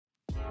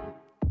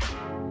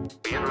We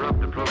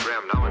interrupt the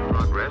program now in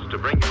progress to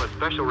bring you a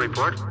special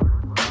report.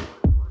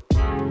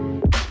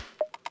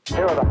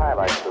 Here are the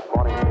highlights this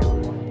morning's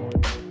news.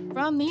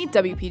 From the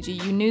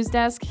WPGU News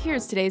Desk,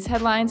 here's today's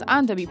headlines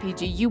on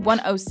WPGU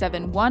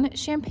 1071,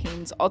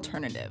 Champaign's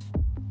Alternative.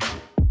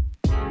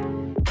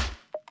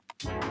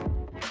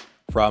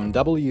 From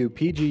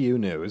WPGU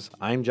News,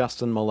 I'm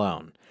Justin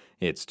Malone.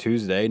 It's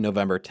Tuesday,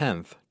 November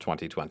 10th,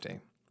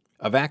 2020.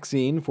 A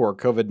vaccine for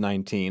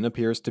COVID-19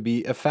 appears to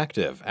be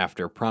effective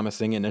after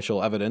promising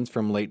initial evidence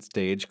from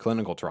late-stage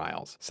clinical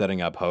trials,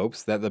 setting up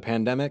hopes that the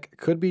pandemic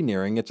could be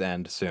nearing its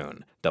end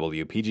soon.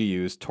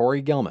 WPGU's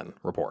Tori Gelman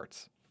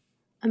reports.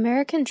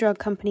 American drug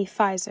company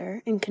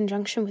Pfizer, in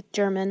conjunction with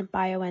German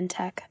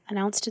BioNTech,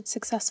 announced its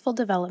successful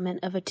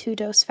development of a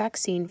 2-dose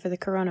vaccine for the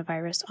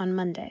coronavirus on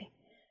Monday.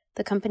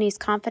 The companies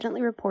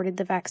confidently reported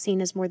the vaccine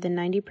is more than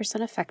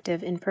 90%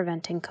 effective in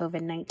preventing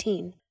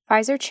COVID-19.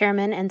 Pfizer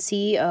chairman and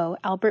CEO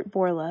Albert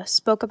Bourla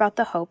spoke about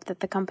the hope that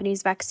the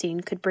company's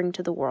vaccine could bring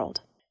to the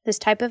world. This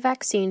type of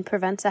vaccine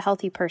prevents a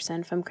healthy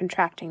person from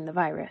contracting the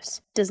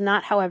virus. It does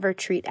not, however,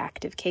 treat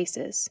active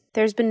cases.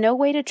 There's been no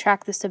way to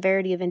track the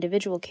severity of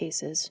individual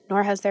cases,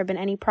 nor has there been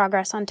any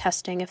progress on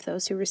testing if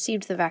those who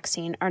received the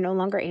vaccine are no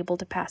longer able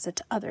to pass it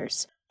to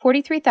others.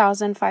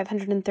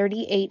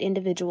 43,538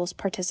 individuals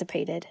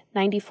participated,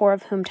 94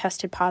 of whom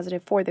tested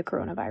positive for the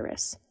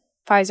coronavirus.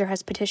 Pfizer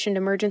has petitioned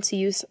emergency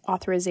use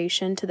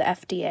authorization to the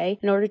FDA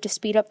in order to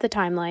speed up the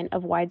timeline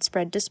of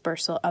widespread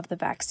dispersal of the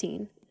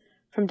vaccine.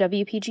 From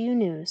WPGU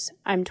News,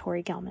 I'm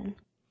Tori Gelman.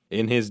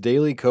 In his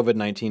daily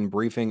COVID-19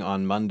 briefing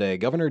on Monday,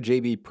 Governor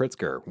J.B.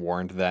 Pritzker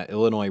warned that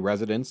Illinois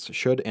residents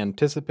should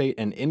anticipate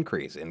an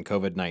increase in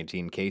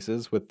COVID-19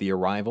 cases with the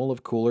arrival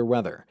of cooler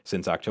weather.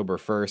 Since October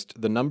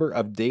 1st, the number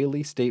of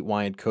daily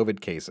statewide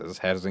COVID cases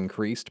has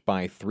increased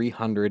by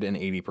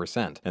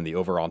 380%, and the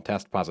overall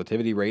test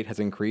positivity rate has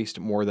increased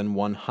more than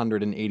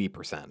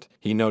 180%.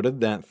 He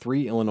noted that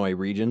 3 Illinois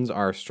regions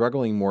are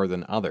struggling more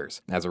than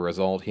others. As a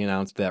result, he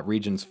announced that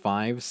Regions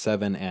 5,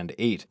 7, and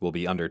 8 will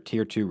be under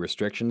Tier 2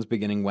 restrictions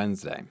beginning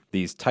Wednesday.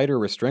 These tighter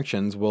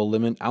restrictions will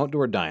limit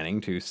outdoor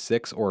dining to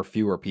 6 or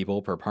fewer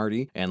people per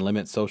party and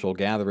limit social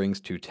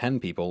gatherings to 10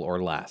 people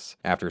or less.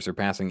 After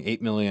surpassing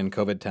 8 million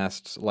COVID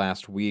tests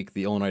last week,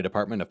 the Illinois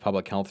Department of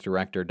Public Health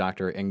Director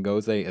Dr.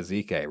 Ngozi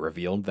Ezike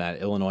revealed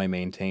that Illinois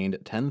maintained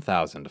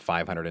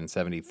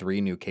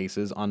 10,573 new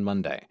cases on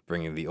Monday,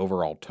 bringing the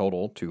overall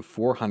total to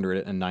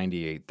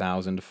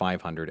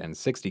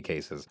 498,560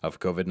 cases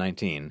of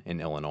COVID-19 in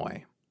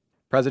Illinois.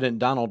 President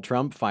Donald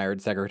Trump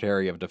fired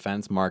Secretary of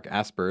Defense Mark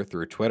Esper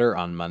through Twitter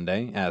on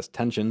Monday as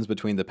tensions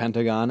between the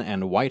Pentagon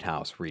and White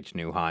House reached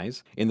new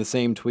highs. In the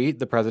same tweet,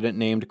 the president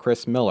named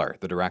Chris Miller,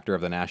 the director of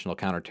the National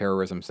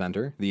Counterterrorism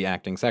Center, the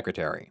acting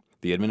secretary.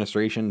 The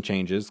administration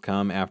changes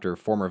come after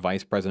former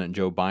Vice President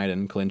Joe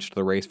Biden clinched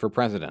the race for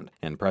president,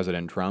 and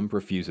President Trump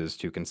refuses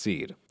to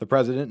concede. The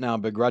president now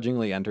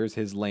begrudgingly enters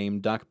his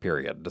lame duck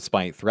period,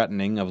 despite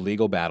threatening of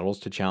legal battles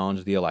to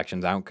challenge the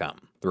election's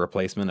outcome. The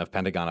replacement of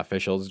Pentagon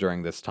officials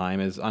during this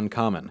time is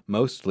uncommon,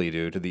 mostly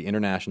due to the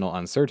international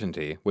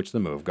uncertainty which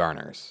the move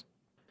garners.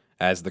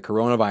 As the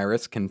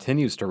coronavirus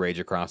continues to rage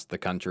across the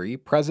country,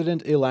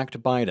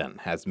 President-elect Biden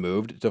has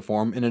moved to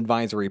form an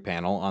advisory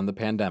panel on the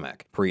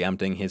pandemic,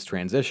 preempting his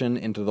transition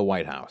into the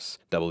White House.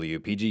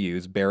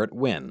 WPGU's Barrett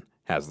Wynn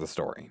has the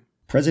story.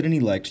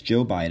 President-elect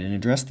Joe Biden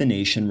addressed the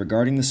nation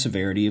regarding the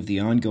severity of the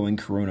ongoing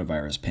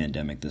coronavirus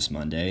pandemic this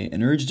Monday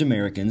and urged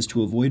Americans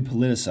to avoid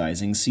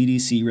politicizing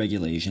CDC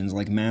regulations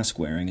like mask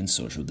wearing and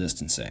social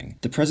distancing.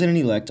 The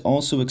president-elect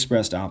also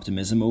expressed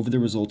optimism over the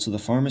results of the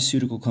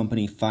pharmaceutical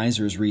company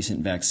Pfizer's recent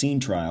vaccine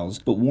trials,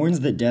 but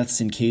warns that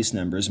deaths and case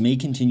numbers may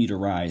continue to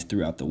rise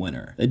throughout the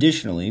winter.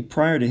 Additionally,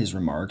 prior to his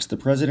remarks, the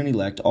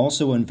president-elect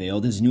also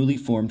unveiled his newly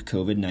formed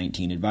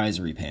COVID-19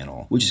 advisory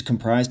panel, which is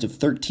comprised of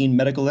 13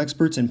 medical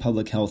experts and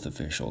public health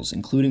officials,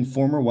 including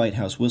former White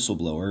House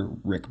whistleblower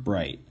Rick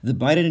Bright. The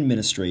Biden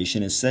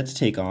administration is set to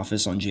take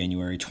office on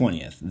January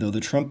 20th, though the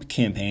Trump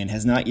campaign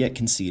has not yet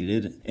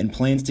conceded and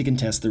plans to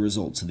contest the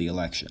results of the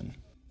election.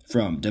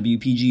 From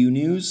WPGU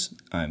News,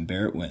 I'm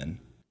Barrett Wynn.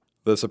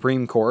 The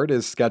Supreme Court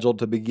is scheduled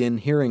to begin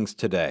hearings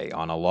today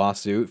on a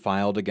lawsuit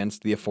filed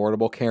against the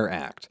Affordable Care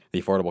Act.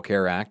 The Affordable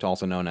Care Act,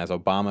 also known as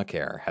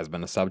Obamacare, has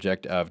been a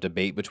subject of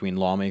debate between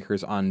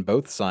lawmakers on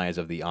both sides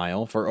of the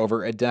aisle for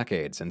over a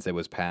decade since it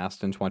was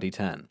passed in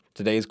 2010.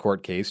 Today's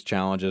court case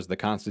challenges the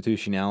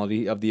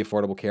constitutionality of the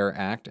Affordable Care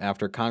Act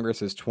after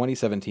Congress's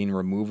 2017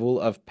 removal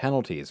of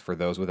penalties for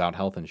those without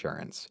health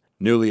insurance.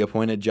 Newly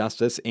appointed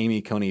Justice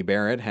Amy Coney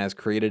Barrett has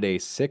created a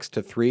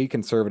 6-3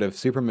 conservative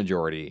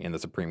supermajority in the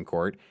Supreme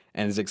Court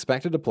and is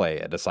expected to play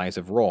a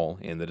decisive role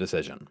in the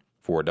decision.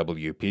 For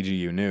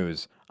WPGU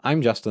News,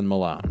 I'm Justin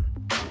Malone.